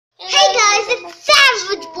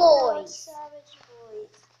voice. Salvage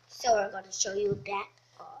voice. So we're going to show you that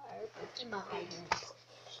our Pokemon.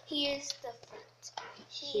 Here's the front.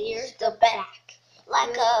 Here's the back.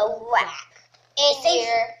 Like a whack. It says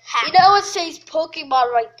hack. You know it says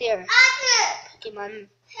Pokemon right there. Pokemon.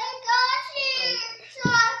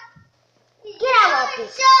 Get out of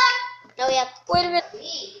this. No, we have to wait a minute.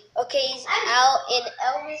 Okay, he's out and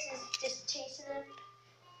Elvis is just chasing him.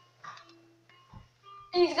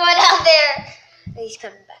 He's going out there. And he's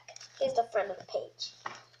coming back. Here's the front of the page.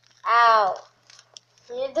 Ow.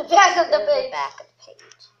 Here's the back of the page.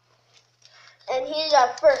 And here's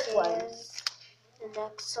our first one. The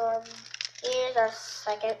next one. Here's our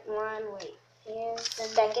second one. Wait. Here's the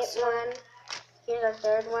second one. Here's our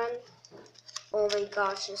third one. Oh my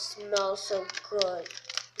gosh, it smells so good.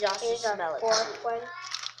 Here's our fourth one.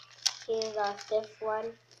 Here's our fifth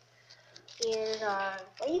one. Here's our...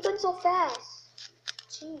 Why are you going so fast?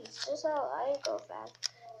 Jeez, just how I go fast.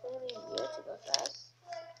 It's going to be weird to go fast.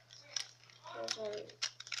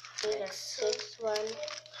 Here's our sixth one.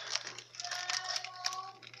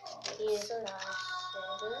 Here's our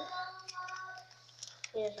seventh.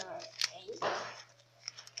 Here's our eighth.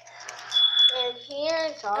 And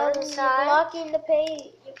here's our nine. You're blocking the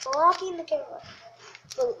page. You're blocking the camera.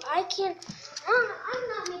 So I can't. I'm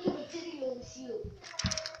not making a video with you.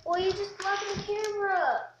 Well, you're just blocking the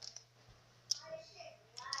camera.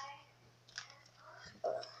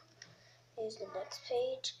 Here's the next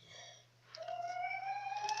page.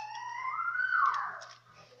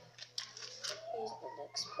 Here's the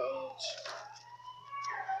next page.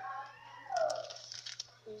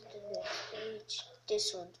 Here's the next page. This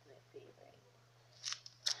one's my favorite.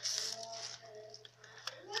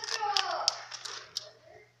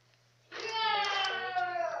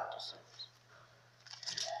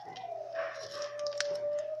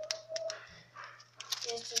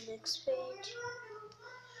 Here's the next page.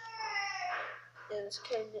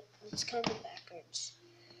 It's kind of backwards.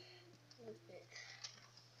 A little bit.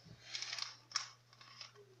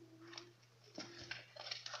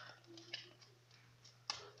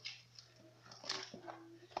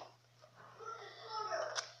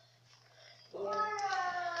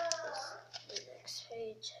 Here's the next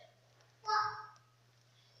page.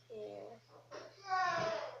 Here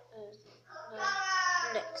is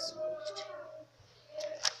the next page.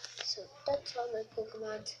 So that's all my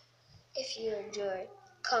Pokemon. If you enjoyed,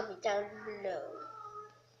 comment down below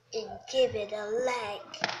and give it a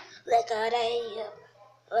like. Like a damn.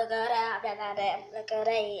 Like a damn. Like a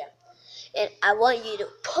damn. And I want you to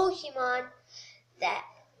Pokemon that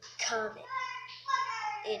comment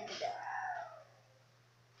in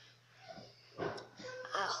below.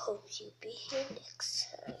 I hope you'll be here next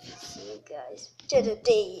time. See you guys. To the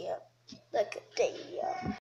day. Like a day.